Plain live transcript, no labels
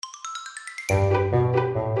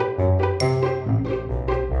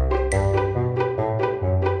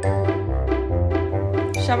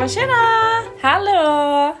Tjaba tjena!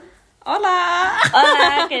 Hallå! Hola!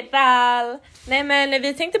 Hola, ¿qué tal? Nej men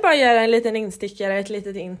vi tänkte bara göra en liten instickare, ett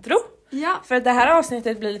litet intro. Ja, För att det här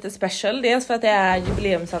avsnittet blir lite special. Dels för att det är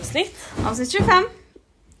jubileumsavsnitt. avsnitt 25.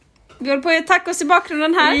 Vi håller på att ge tacos i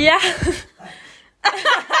bakgrunden här. Ja!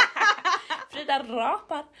 Frida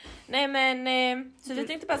rapar. Nej men, så vi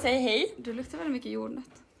tänkte bara säga hej. Du luktar väldigt mycket jordnöt.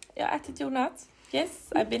 Jag har ätit jordnöt. Yes,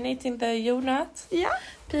 I've been eating the jordnöt. Ja.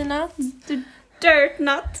 Peanut. Du dirt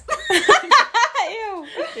nut.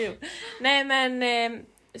 Jo. Nej men,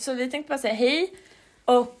 så vi tänkte bara säga hej.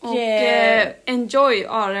 Och enjoy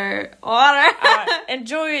our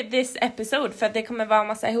enjoy this episode. För att det kommer vara en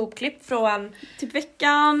massa ihopklipp från typ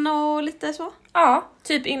veckan och lite så. ja,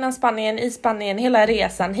 typ innan Spanien, i Spanien, hela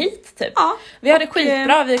resan hit typ. Ja. Vi har det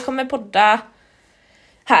skitbra, vi kommer podda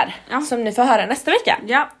här, som ni får höra nästa vecka.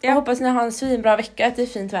 Ja. Jag hoppas ni har en svinbra vecka, att det är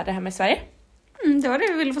fint väder hemma i Sverige. Det var det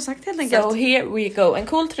vi ville få sagt helt enkelt. So here we go, en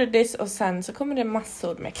cool truddis och sen så kommer det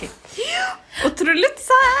massor med klipp. Otroligt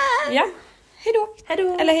så här. Ja, Hejdå.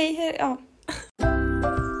 hejdå. Eller hej, ja.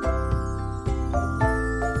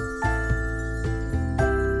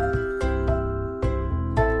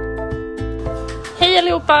 Hej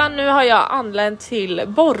allihopa, nu har jag anlänt till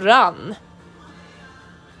Borran.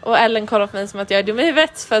 Och Ellen kollar på mig som att jag är dum i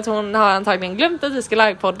huvudet för att hon har antagligen glömt att vi ska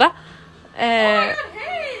livepodda.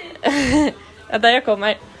 Ja, där jag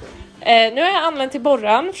kommer. Nu har jag anlänt till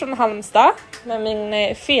Borran från Halmstad med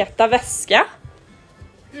min feta väska.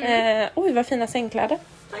 Oj, vad fina sängkläder.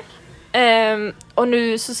 Tack. Och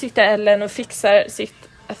nu så sitter Ellen och fixar sitt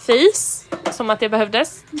face som att det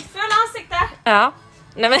behövdes. Full ansikte. Ja.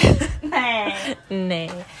 Nej men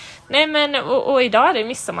Nej. Nej men och idag är det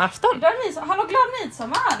midsommarafton. Glad midsommar. Hallå, glad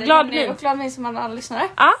midsommar. Glad midsommar alla lyssnare.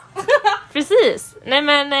 Ja. Precis. Nej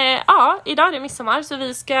men ja, idag är det midsommar så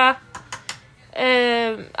vi ska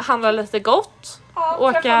handla lite gott. Ja,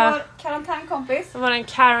 åka vår karantänkompis. vår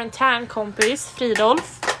karantänkompis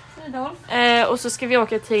Fridolf. Och så ska vi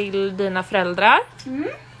åka till dina föräldrar.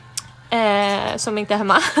 Som inte är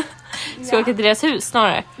hemma. Ska åka till deras hus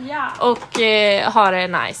snarare. Ja. Och ha det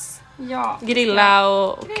nice. Ja. Grilla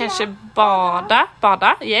och kanske bada.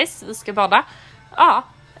 Yes, vi ska bada. Ja,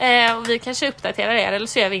 och vi kanske uppdaterar er eller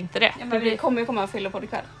så gör vi inte det. Ja, men vi kommer ju komma och fylla på det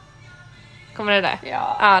ikväll. Kommer det där?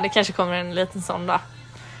 Ja. Ja, det kanske kommer en liten sån då.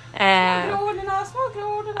 Små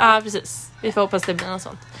grodorna. Ja, precis. Vi får hoppas det blir något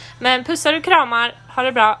sånt. Men pussar och kramar. Ha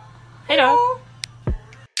det bra. Hej då.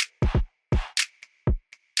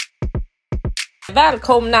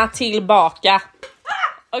 Välkomna tillbaka.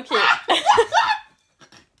 Okej.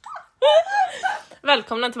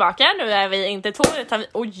 Välkomna tillbaka. Nu är vi inte två utan vi...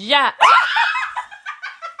 Åh ja.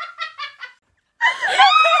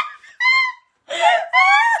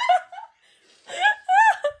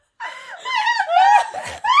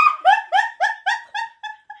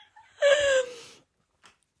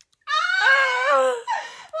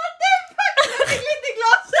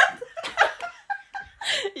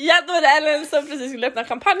 Ja, då var det Ellen som precis skulle öppna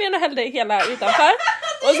champagnen och hällde hela utanför.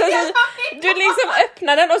 Och sen så, du liksom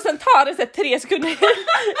öppnar den och sen tar det så 3 sekunder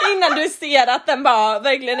innan du ser att den bara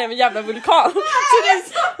verkligen är en jävla vulkan. Så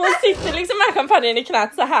hon sitter liksom med champagnen i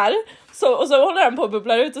knät så här. Och så håller den på att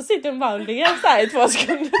bubbla ut och sitter hon bara och ler så här i 2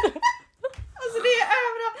 sekunder. Alltså det är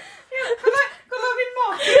överallt. Kolla min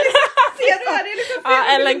mat. Ser du här? Det är liksom ja,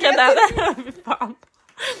 Ellen kan inte äta. Fy fan.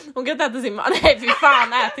 Hon kan inte äta sin mat. Nej, fy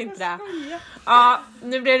fan, ät inte det. Ja,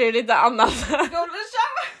 nu blir det lite annat.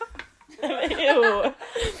 Jo.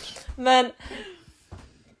 Men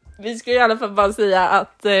vi ska i alla fall bara säga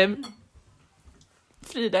att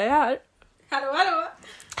Frida är här.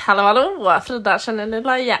 Hallå. Frida, känner ni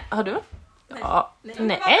la igen? Har du? Ja.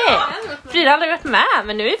 Nej. Frida har aldrig varit med,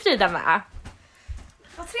 men nu är Frida med.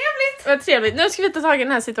 Vad trevligt. Nu ska vi ta tag i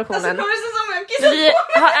den här situationen. Alltså kommer det så vi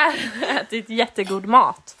har ätit jättegod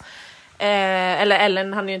mat. Eller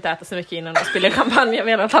Ellen hann ju inte äta så mycket innan hon spelade champagne med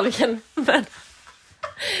hela tallriken. Men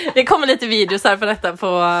det kommer lite videos här på detta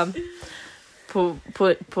på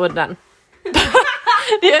den.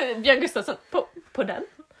 Det är Björn Gustafsson på den.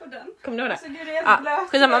 Kommer du ihåg det? Så det är Ja,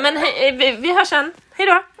 skitsamma, men vi hörs sen. Hej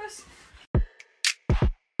då.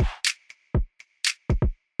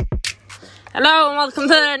 Hello and welcome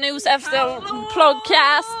to the News After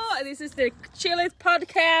podcast. This is the Chillit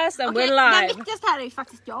podcast and we're Den live. viktigaste här är ju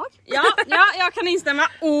faktiskt jag. Ja, jag kan instämma.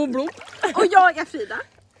 Och jag är Frida.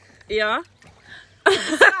 Ja.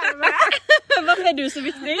 Varför är du så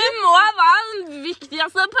viktig? Det må vara den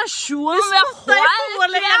viktigaste personen vi har.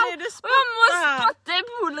 Jag måste spotta i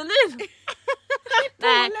poolen din.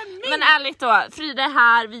 Nej, men ärligt då, Frida är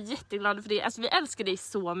här, vi är jätteglada för det. Alltså vi älskar dig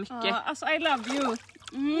så mycket. Alltså I love you.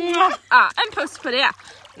 Ja, en puss på det.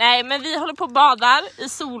 Nej, men vi håller på och badar i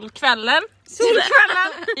solkvällen.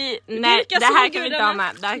 Nej, det här kan vi inte ha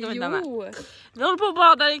med. Vi håller på och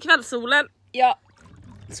badar i kvällssolen. Ja.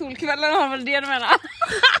 Solkvällen har väl det du menar.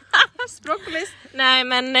 Språkpolis. Nej,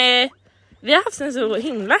 men vi har haft en så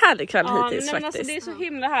himla härlig kväll hittills faktiskt. Alltså, det är så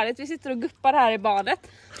himla härligt. Vi sitter och guppar här i badet.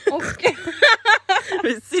 Och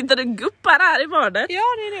vi sitter och guppar här i badet. Ja,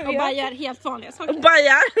 det är det vi Och gör. bajar helt vanliga saker. Och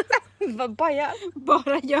bajar. Vad bajar?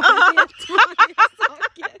 Bara gör helt vanliga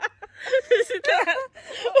saker. Vi sitter här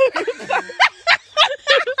och guppar.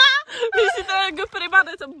 Vi sitter här och guppar i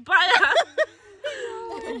badet och bajar.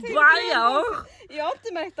 Bajar. Jag har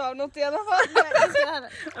inte märkt av något i alla fall.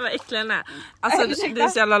 Vad äcklig den är. Alltså det är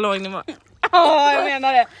så jävla låg nivå. Ja, jag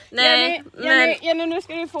menar det. Nej, Jenny, nu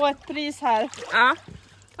ska du få ett pris här. Ja.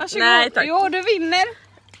 Varsågod. Nej, tack. Jo, du vinner.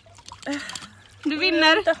 Du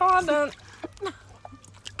vinner. Inte ha den.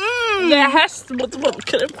 Det är häst mot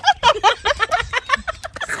bollkrupp.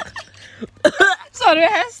 Sa du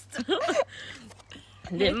häst?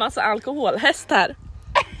 Det är en massa alkoholhäst här.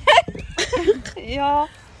 Ja.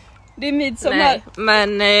 Det är midsommar. Nej,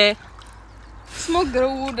 men Små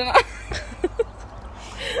grodorna.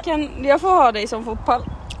 Kan jag få ha dig som fotboll?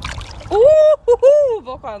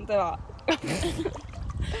 Vad skönt det var.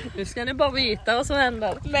 nu ska ni bara veta vad som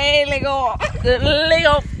händer. Nej, lägg av. Lägg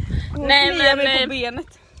av. Nej, Kliar mig men på benet.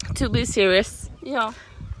 to be serious. Ja.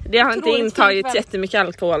 Det har inte Otroligt intagit kväll. jättemycket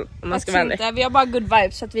alkohol om man ska vara ärlig. inte. Vi har bara good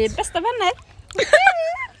vibes så att vi är bästa vänner.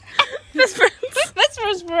 Best friends. Best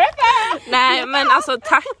friends forever. Nej, men alltså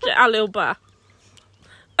tack allihopa.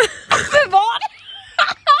 För vad?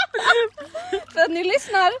 För att ni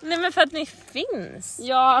lyssnar. Nej, men för att ni finns.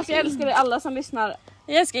 Ja, alltså jag älskar er alla som lyssnar.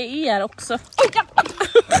 Jag älskar er också.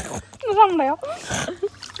 Nu ramlar jag.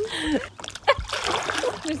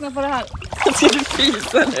 Lyssna på det här. Jag ska du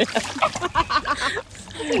fisa nu.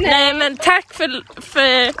 Nej, men tack för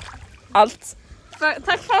allt.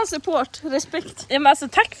 Tack för all support. Respekt. Ja, men alltså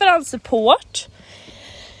tack för all support.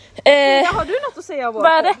 Har du något att säga om Vad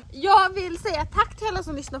är det? Jag vill säga tack till alla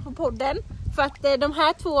som lyssnar på podden. För att de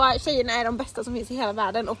här två tjejerna är de bästa som finns i hela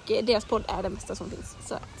världen. Och deras podd är den bästa som finns.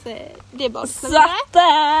 Så att, det är bara att lyssna på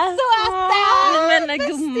det. Jag menar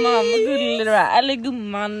gumman, vad gullig du är. Eller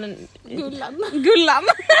gumman. Gullan. Gullan.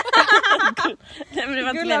 Nej, men det var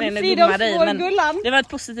inte Gullan. meningen att Fridolf gumma dig, von men Gullan. det var ett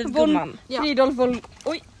positivt gumman. Ja. Fridolf von...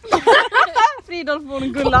 Oj. Fridolf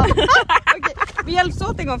von Gullan. Okej, vi hjälps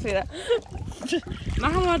åt en gång, Frida.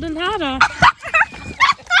 Men han var den här då.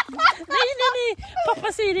 Nej.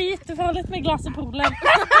 Pappa säger det är jättefarligt med glas i poolen.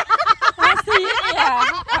 Han säger det.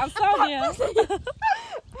 Han sa det.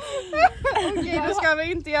 Okej, nu ska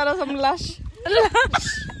vi inte göra som Lush.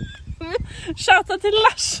 Shouta till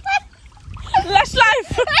Lush. Lush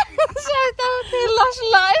life. Shoutout till Lush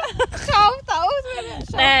Live.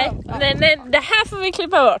 Shoutout. Nej, det här får vi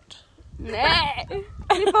klippa bort. Nej.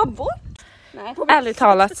 Klippa bort. Nej. Ärligt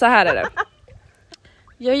talat, så här är det.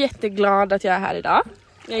 Jag är jätteglad att jag är här idag.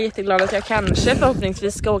 Jag är jätteglad att jag kanske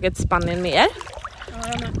förhoppningsvis ska åka till Spanien med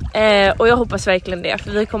er. Och jag hoppas verkligen det,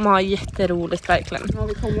 för vi kommer ha jätteroligt verkligen. Ja,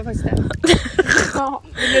 vi kommer faktiskt det. Ja,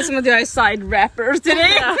 det blir som att jag är side rapper till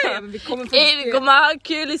dig. Ja. Vi kommer Vi kommer ha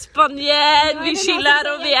kul i Spanien. Vi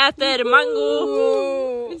chillar och vi äter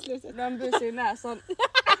mango. Du har en bus i näsan.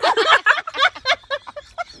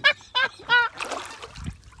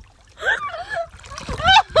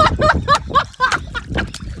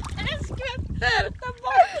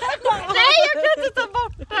 Nej, jag kan inte ta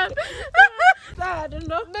bort den. Världen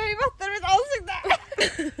då. Nej, vatten i mitt ansikte.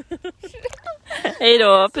 Hej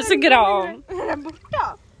då, puss och kram. Är den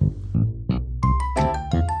borta?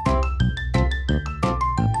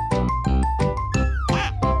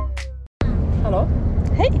 Hallå?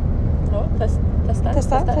 Hej. Hallå?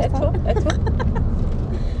 Testa. 1, 2.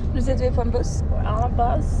 Nu sitter vi på en buss Ja,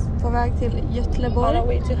 buzz. på väg till On Göteborg. our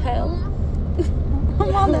way to hell.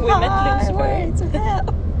 On the We met Lucifer. highway to hell.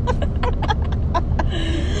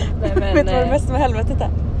 Nej, men, Vet du vad det bästa med helvetet är?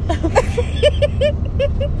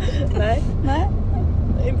 Nej, Nej.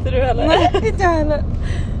 inte du heller. Nej, inte jag heller.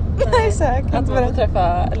 Nej, så jag kan Att inte man får berätta.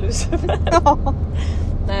 träffa Lucifer. Ja,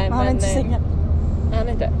 Nej, men han är inte singel. Han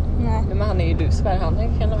är inte. Nej. Men han är ju Lucifer. Han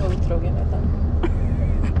kan vara otrogen, vet han.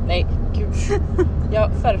 Nej, gud.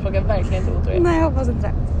 Jag förespråkar verkligen inte otrogen. Nej, jag hoppas inte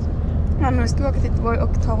det. Men nu ska vi åka till Göteborg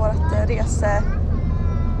och ta vårt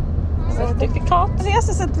Certifikat.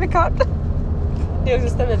 resecertifikat. Det är också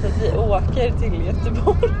stabilt att vi åker till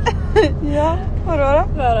Göteborg. Ja, vadå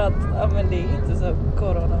då? För att ja, men det är inte så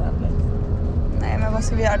coronavänligt. Nej, men vad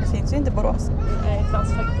ska vi göra? Det finns ju inte Borås. Nej, det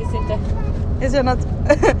fanns faktiskt inte. Jag känner att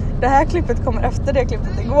det här klippet kommer efter det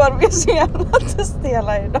klippet igår. Vi är så jävla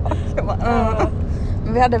stela idag. Jag bara,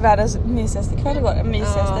 Vi hade världens mysigaste kväll igår.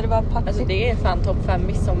 Mysigaste, det var party. Alltså det är fan topp 5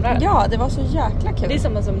 midsommar. Ja, det var så jäkla kul. Det är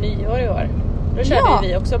samma som nyår i år. Då körde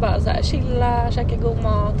vi också bara så här chilla, käka god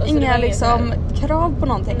mat. Alltså inga liksom krav på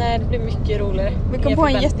någonting. Nej, det blir mycket roligare. Vi kom på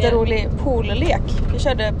en jätterolig poollek. Vi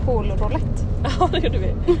körde poolroulette. Ja, det gjorde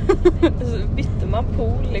vi. Så bytte man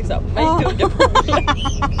pool liksom. Man gick till olika pooler.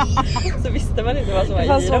 Så visste man inte vad som var i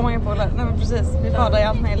dem. Det fanns så många pooler. Nej men precis, vi badade i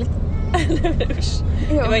allt möjligt.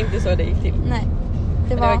 Det var inte så det gick till. Nej,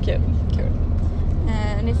 det var kul.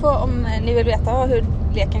 Ni får, om ni vill veta hur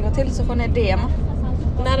leken går till så får ni DM.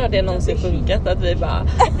 När har det någonsin funkat att vi bara,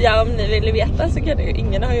 ja om ni vill veta så kan det ju,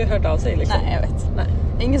 ingen har ju hört av sig liksom. Nej, jag vet. Nej.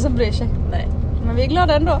 Det är ingen som bryr sig. Nej. Men vi är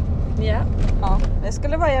glada ändå. Ja. Ja, det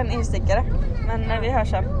skulle vara en instickare. Men vi hörs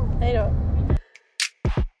sen. Hej då.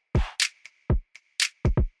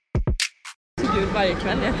 Gud, varje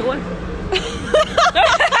kväll i ett år.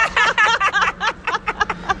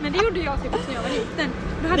 Men det gjorde jag typ när jag var liten.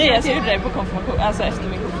 Nej, jag gjorde det på konfirmation, alltså efter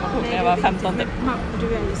min konfirmation när jag var 15 typ. Du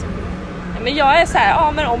är ju som men jag är så här,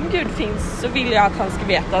 ja men om Gud finns så vill jag att han ska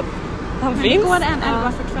veta att han finns. Det går en 11:45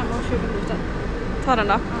 och 20 minuter. Ta den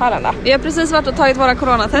då. Ta den då. Vi har precis varit och tagit våra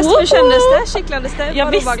coronatest. Hur kändes det? Kittlades det?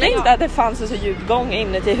 Jag visste inte att det fanns en så djup gång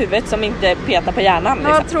inne till huvudet som inte petar på hjärnan.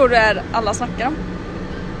 Liksom. Vad tror du är alla snackar om?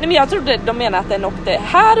 Nej men jag trodde de menade att den åkte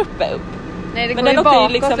här uppe upp. Nej, det men går den ju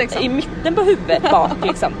åkte bakåt liksom i mitten på huvudet bak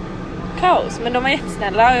liksom. Kaos, men de var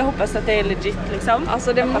jättesnälla och jag hoppas att det är legit liksom.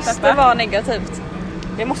 Alltså det måste vara negativt.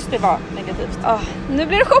 Det måste vara negativt. Nu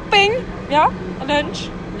blir det shopping. Ja, lunch.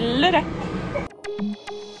 Lörre.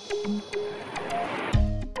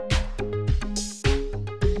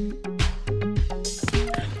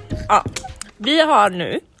 Vi har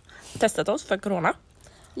nu testat oss för corona.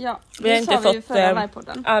 Ja, vi har inte fått vi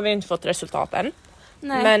har inte fått resultat än.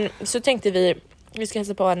 Nej. Men så tänkte vi ska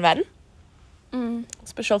hälsa på en vän.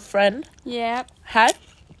 Special friend. Yeah. Här.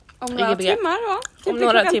 Om några timmar va? Om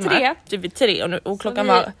några timmar. Typ vid 3 och klockan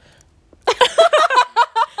var...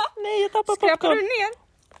 Nej, jag tappar popcorn. Skräpar du ner?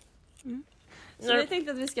 Så vi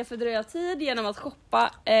tänkte att vi ska fördröja tid genom att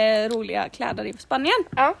shoppa roliga kläder i Spanien.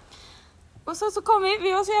 Ja. Och så kom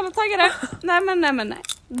vi var så jävla taggade. nej.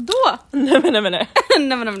 Då.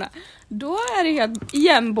 Nej. Då är det helt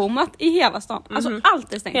igenbommat i hela stan. Alltså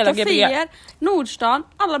allt är stängt. Hela Caféer, Nordstan,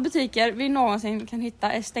 alla butiker vi någonsin kan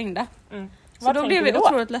hitta är stängda. Så då blev vi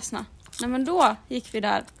otroligt ledsna. Nej men då gick vi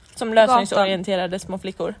där. Som lösningsorienterade små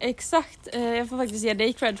flickor. Exakt. Jag får faktiskt ge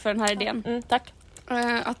dig cred för den här idén. Tack.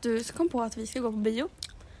 Att du kom på att vi ska gå på bio.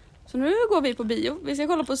 Så nu går vi på bio. Vi ska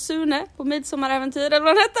kolla på Sune på Midsommaräventyr eller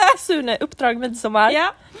vad det heter. Sune, uppdrag midsommar.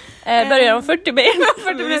 Ja. Börjar om 40 ben.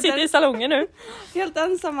 Vi sitter i salongen nu. Helt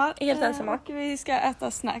ensamma. Och vi ska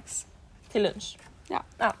äta snacks. Till lunch.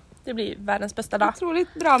 Ja. Det blir världens bästa dag.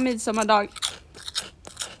 Otroligt bra midsommardag.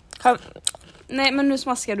 Nej men nu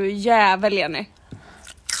smaskar du jävel Jenny.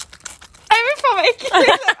 Nej men fan vad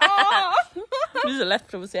äckligt. Du är så lätt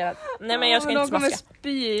provocerad. Nej men jag ska inte smaska. De kommer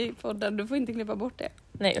spy i podden, du får inte klippa bort det.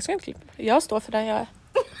 Nej jag ska inte klippa. Jag står för den jag är.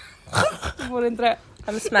 Du får inte det.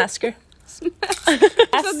 I'm a smasker. Så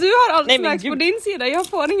du har allt snacks på din sida, jag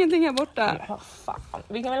får ingenting här borta. Fan.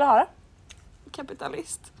 Vilken vill du ha det?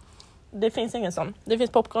 Kapitalist. Det finns ingen sån. Det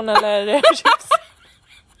finns popcorn eller chips.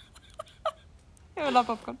 Jag vill ha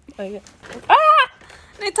popcorn. Okay.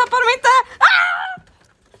 Ni tappar dem inte!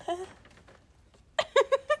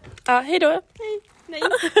 Hej då. Nej.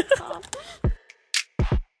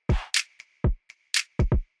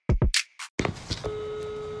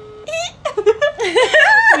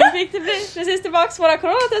 Vi fick precis tillbaka våra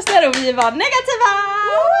coronatester och vi var negativa!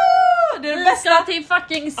 Det är det bästa till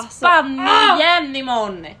fucking Spanien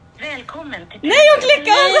imorgon. Välkommen till... Nej, jag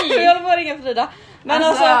klickar! Vi håller på att ringa Frida. Men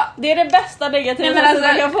alltså, det är det bästa negativa som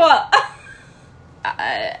man kan få.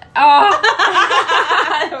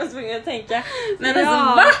 Jag var tvungen att tänka. Men alltså,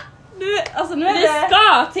 va? Nu är vi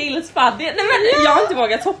ska till Spanien. Nej, men jag har inte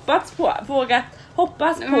vågat hoppas på.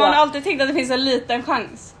 Man har alltid tänkt att det finns en liten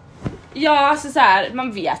chans. Ja, alltså så här,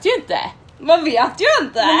 man vet ju inte. Man vet ju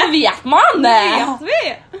inte. Men det vet man. Det vet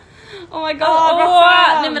vi. Oh my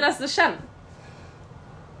god. Nej men alltså känn.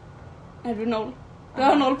 Är du 0? Du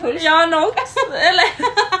har 0 puls. Jag har 0. Eller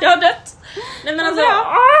jag har dött. Nej men alltså.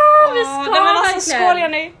 Vi ska. Nej men alltså skål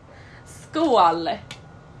Jenny. Skål.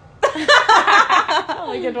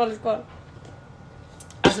 Vilken dålig skål.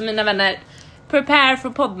 Alltså mina vänner, prepare för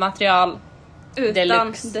poddmaterial.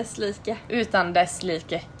 Utan dess like. Utan dess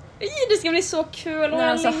like. Det ska bli så kul och jag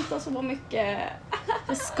alltså, längtar så mycket.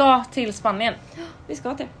 Vi ska till Spanien. Vi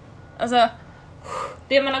ska till. Alltså,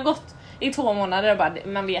 det man har gått i 2 månader och bara,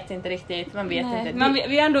 man vet inte riktigt, man vet inte. Men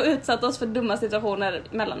vi har ändå utsatt oss för dumma situationer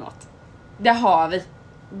mellanåt. Det har vi.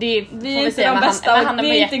 Det Vi får är vi inte se de med bästa, handen på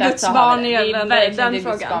vi är inte hjärtat Guds så har barn vi det. i Vi är den verkligen inte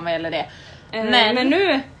frågan. Guds barn vad gäller det. Men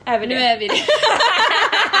nu är vi det. Nu är vi det.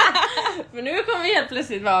 För nu kommer vi helt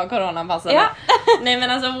plötsligt vara coronapassade. Ja. Nej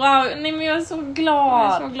men alltså wow, nej men jag är så glad.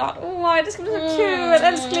 Jag är så glad. Det ska bli så kul,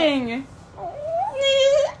 älskling.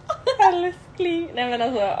 Älskling. Nej men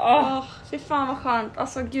alltså, Fy fan vad skönt.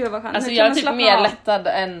 Alltså gud vad skönt. Alltså Nu jag kan är man typ slappna mer av. lättad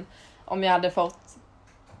än om jag hade fått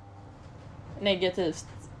negativt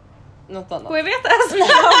något annat. HIV-test.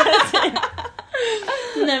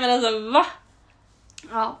 Nej men alltså va?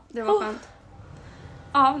 Ja, det var skönt.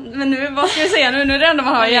 Ja, men nu, vad ska vi säga nu? Nu är det enda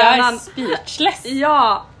man har i Jag är hjärnan. speechless.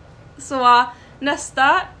 Ja, så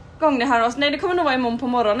nästa gång ni hör oss, nej det kommer nog vara imorgon på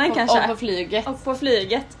morgonen kanske. Och på flyget. Och på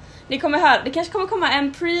flyget. Ni kommer höra, det kanske kommer komma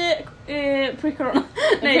en pre-corona.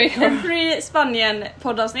 Nej, en pre-Spanien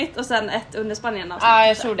poddavsnitt och sen ett under Spanien avsnitt. Ja,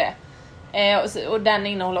 jag tror det. Och den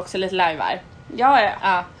innehåller också lite livear.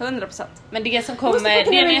 Ja, 100%. Men det som Måste kommer,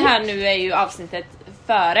 få det ni till hör nu är ju avsnittet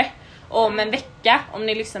före. Om en vecka, om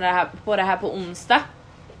ni lyssnar på det här på onsdag,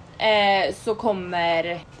 så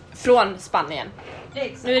kommer från Spanien.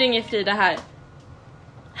 Exakt. Nu ringer Frida här.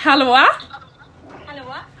 Hallå?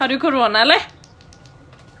 Hallå? Har du corona eller?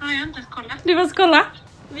 Ja, jag har inte ens kollat. Du måste kolla.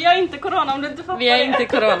 Vi har inte corona om du inte fattar Vi har det. inte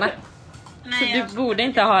corona. Så Nej, du borde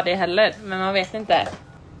inte ha det heller, men man vet inte.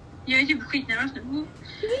 jag är typ skitnervös nu.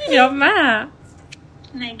 Jag med.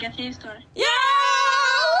 Negativ står det. Ja!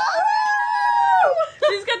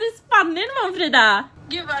 Du ska till Spanien imorgon, Frida.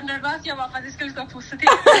 Gud vad nervös jag var för att det skulle stå positivt.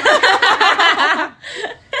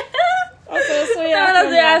 Så Ja, men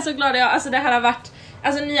alltså, jag är så glad. Alltså det här har varit...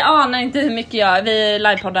 Alltså ni anar inte hur mycket vi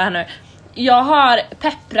livepoddar här nu. Jag har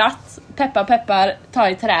peppar, ta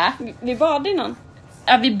i trä. Vi bad innan.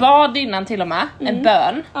 Ja, vi bad innan till och med. En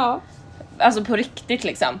bön. Ja. Alltså på riktigt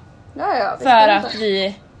liksom. Ja, För att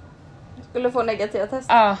vi... skulle få negativa test.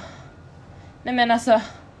 Ja. Nej men alltså...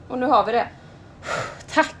 Och nu har vi det.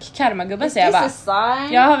 Tack karmagubben säger jag bara.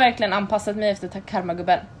 Jag har verkligen anpassat mig efter tack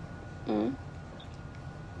karmagubben. Mm.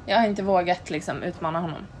 Jag har inte vågat liksom utmana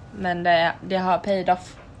honom. Men det har paid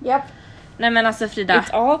off. Yep. Nej men alltså Frida.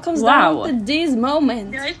 It all comes Wow. down to this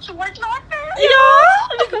moment. Jag är så glad nu.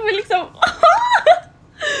 Ja! Det kommer liksom...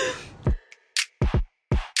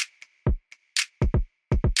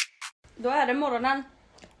 Då är det morgonen.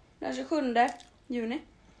 Den 27 juni.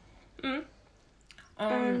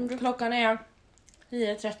 Klockan är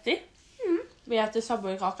 9:30. Vi äter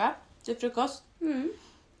Subway-kaka till frukost.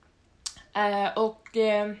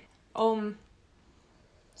 Om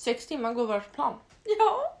 6 timmar går vårt plan.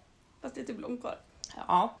 Ja. Fast det är typ långt kvar.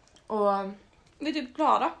 Ja. Och Vi är typ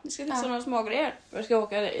klara. Vi ska fixa några små grejer. vi ska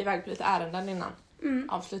åka iväg på lite ärenden innan.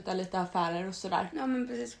 Avsluta lite affärer och sådär. Ja men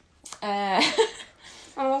precis. Eh,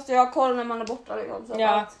 Man måste ju ha koll när man är borta liksom. Så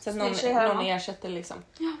ja, att så att styr sig hemma. någon ersätter liksom.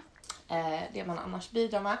 Det man annars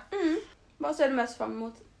bidrar med. Vad ser du mest fram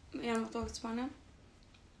emot genom att åka till Spanien?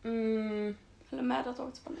 Eller med att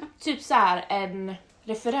åka till Spanien? Typ så här en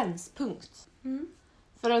referenspunkt.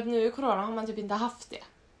 För att nu i corona har man typ inte haft det.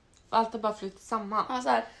 Allt har bara flyttat samman. Ja, så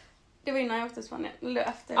här, det var innan jag åkte till Spanien. Eller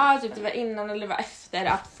efter. Ja, typ det var innan eller det var efter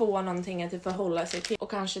att få någonting att typ förhålla sig till.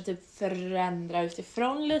 Och kanske typ förändra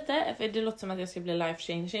utifrån lite. För det låter som att jag ska bli life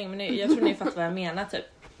changing. Men jag tror ni fattar vad jag menar typ.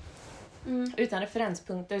 Utan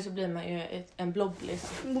referenspunkter så blir man ju en blob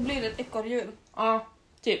liksom. Då blir det ett ekorrhjul. Ja,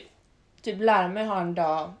 typ lära mig ha en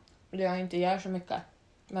dag där jag inte gör så mycket.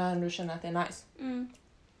 Men ändå känner att det är nice.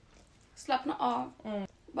 Slappna av.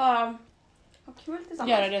 Bara ha kul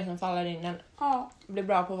tillsammans. Göra det som faller in en. Ja. Bli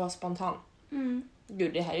bra på att vara spontan.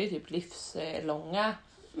 Gud, det här är ju typ livslånga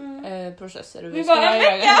processer. Och Vi bara en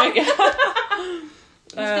göra ganska mycket.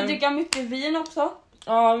 Vi ska dricka mycket vin också.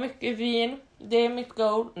 Ja, mycket vin. Det är mitt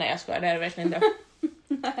goal. Nej, jag skojar, det är det verkligen inte.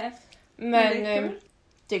 Nej. Men det är kul.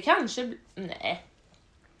 det kanske... Nej.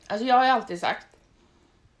 Alltså jag har ju alltid sagt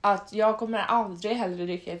att jag kommer aldrig hellre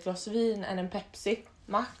dricka ett glas vin än en Pepsi.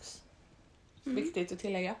 Max. Viktigt att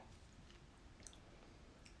tillägga.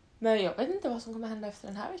 Men jag vet inte vad som kommer hända efter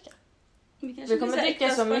den här veckan. Vi kommer dricka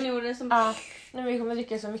så mycket. spanjorer som... Ja, men vi kommer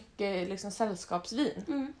dricka så mycket liksom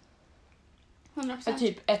sällskapsvin. 100%. För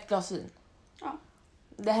typ ett glas vin. Ja.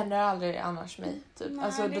 Det händer aldrig annars mig. Typ. Nej,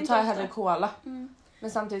 alltså, det är då inte tar jag ofta. hellre cola.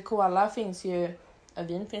 Men samtidigt cola finns ju... Ja,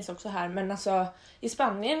 vin finns också här. Men alltså i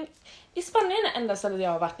Spanien är enda stället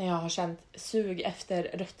jag har varit när jag har känt sug efter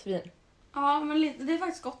rött vin. Ja, men lite, det är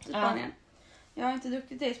faktiskt gott i Ja. Spanien. Jag har inte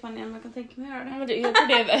druckit det i Spanien, men jag kan tänka mig att göra det. Ja, men jag tror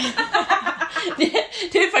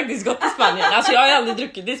det är faktiskt gott i Spanien. Alltså jag har aldrig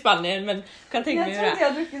druckit i Spanien, men kan tänka mig Jag tror göra inte jag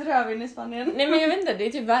har druckit rödvin i Spanien. Nej, men jag vet inte, det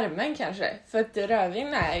är typ värmen kanske. För att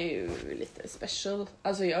rödvin är ju lite special.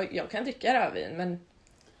 Alltså jag kan dricka rödvin, men...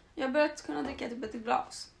 Jag har börjat kunna dricka typ ett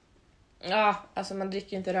glas. Ja, alltså man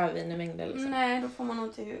dricker ju inte rödvin i mängder liksom. Nej, då får man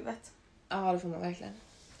ont i huvudet. Ja, det får man verkligen.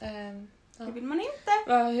 Det vill man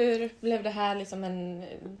inte. Hur blev det här liksom en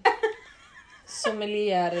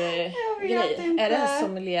sommelier-grej? Jag vet inte. Är det en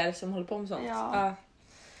sommelier som håller på med sånt? Ja.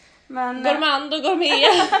 Men... Gourmand och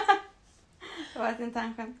gourmet. Det var ett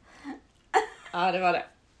internskämt. Ja, det var det.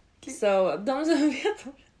 Så de som vet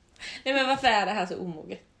om... Nej, men varför är det här så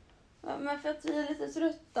omoget? Ja, men för att vi är lite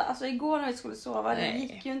trötta. Alltså igår när vi skulle sova, det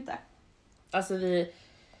gick ju inte. Alltså vi...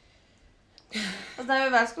 Alltså, när vi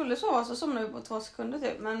väl skulle sova så somnade vi på 2 sekunder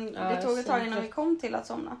typ. Men det tog ett tag innan vi kom till att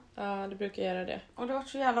somna. Ja, det brukar göra det. Och det var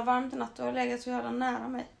så jävla varmt i natt och jag har legat så jävla nära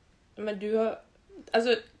mig. Men du har...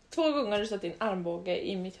 Alltså 2 gånger har du satt din armbåge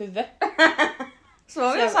i mitt huvud.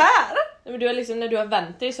 Såg jag så här? Nej, men du har liksom, när du har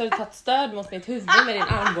vänt dig så har du tagit stöd mot mitt huvud med din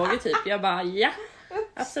armbåge typ. Jag bara, ja.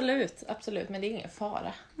 Absolut. Men det är ingen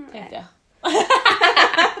fara, tänkte jag.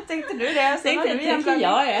 Tänkte du det? Tänkte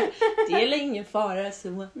jag är. Det är ingen fara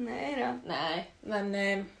så. Nej då. Nej, men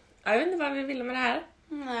jag vet inte vad vi ville med det här.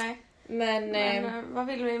 Nej. Men vad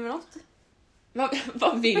vill vi med något?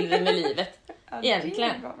 vad vill vi med livet?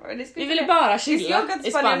 Egentligen. Vi ville bara chilla i Spanien.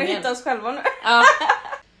 Vi ska åka till och hitta oss själva nu. Ja.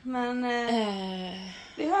 Men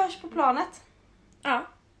vi hörs på planet. Ja.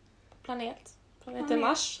 Planeten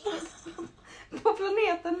Mars. På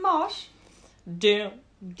planeten Mars. Då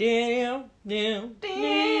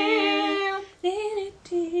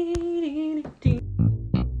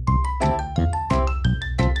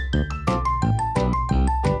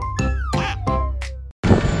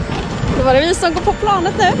var det vi som går på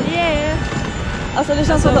planet nu. Yeah. Alltså det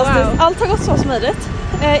känns fantastiskt. Wow. Allt har gått så smidigt.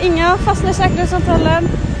 Inga fastnar i säkerhetskontrollen.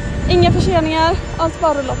 Inga förseningar. Allt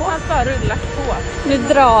bara rullar på. Nu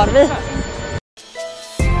drar vi.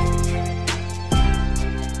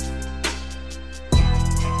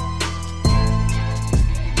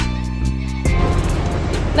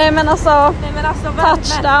 Nej men alltså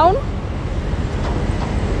touchdown.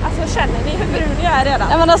 Alltså känner ni hur brun jag är redan?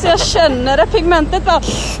 Nej men alltså jag känner det, pigmentet bara.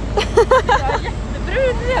 Jag är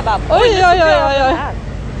jättebrun redan. Oj.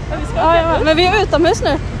 Ja, men vi är utomhus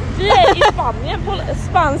nu. Vi är i Spanien på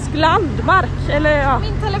spansk landmark. Eller ja.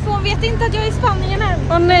 Min telefon vet inte att jag är i Spanien än.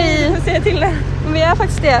 Åh nej. Vi ser till det. Men vi är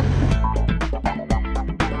faktiskt det.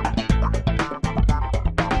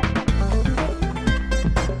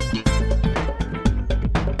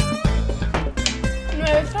 Nu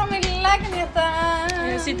är vi framme i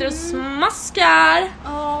lägenheten. Jag sitter och smaskar.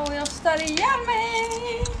 Jag stör ihjäl mig.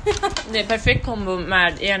 Det är perfekt kombo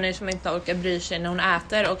med Jenny som inte orkar bry sig när hon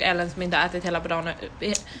äter och Ellen som inte har ätit hela dagen.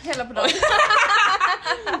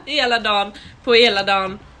 Hela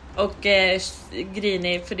dagen och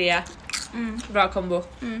grinig för det. Bra kombo.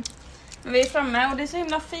 Men vi är framme och det är så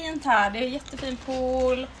himla fint här. Det är jättefin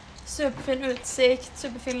pool, superfin utsikt,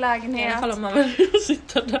 superfin lägenhet. I alla fall om man vill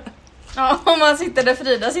sitta där. Ja, om man sitter där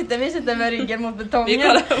Frida sitter, vi sitter med ryggen mot betongen. Vi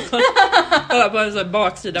kollar på en sån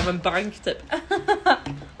baksida av en bank typ.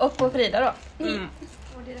 Och på Frida då.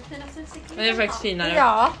 Det är faktiskt finare.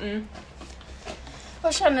 Ja.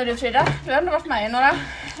 Vad känner du Frida? Du har ändå varit med i några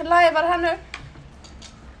livear här nu.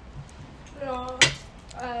 Bra.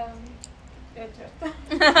 Jag är trött.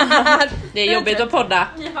 Det är jobbigt att podda.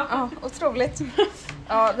 Ja, otroligt.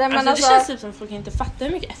 Ja, men alltså, det känns typ som att folk inte fattar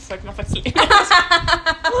hur mycket effort man faktiskt lägger.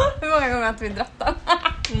 Hur många gånger har vi drattat?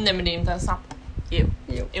 Nej men det är inte ens sant. Jo.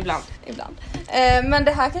 Ibland. Men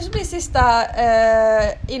det här kanske blir sista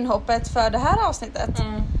inhoppet för det här avsnittet.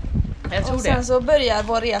 Jag tror och sen det. så börjar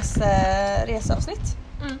vår reseavsnitt.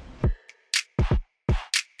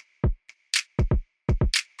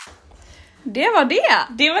 Det var det.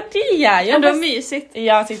 Det var det. Det var mysigt.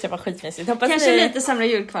 Jag tyckte det var skitmysigt. Hoppas kanske lite sämre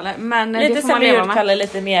julkvällar, men lite det får man sämre leva julkvällar, med.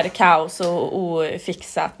 lite mer kaos och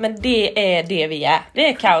ofixat. Men det är det vi är. Det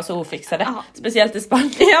är kaos och ofixade. Aha. Speciellt i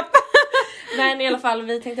Spanien. Men i alla fall,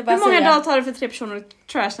 vi tänkte bara hur många säga... dagar tar det för 3 personer att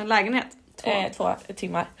trasha en lägenhet? 2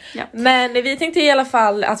 timmar. Ja. Men vi tänkte i alla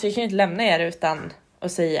fall att vi kan inte lämna er utan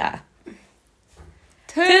att säga...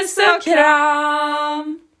 Tuss och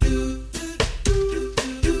kram!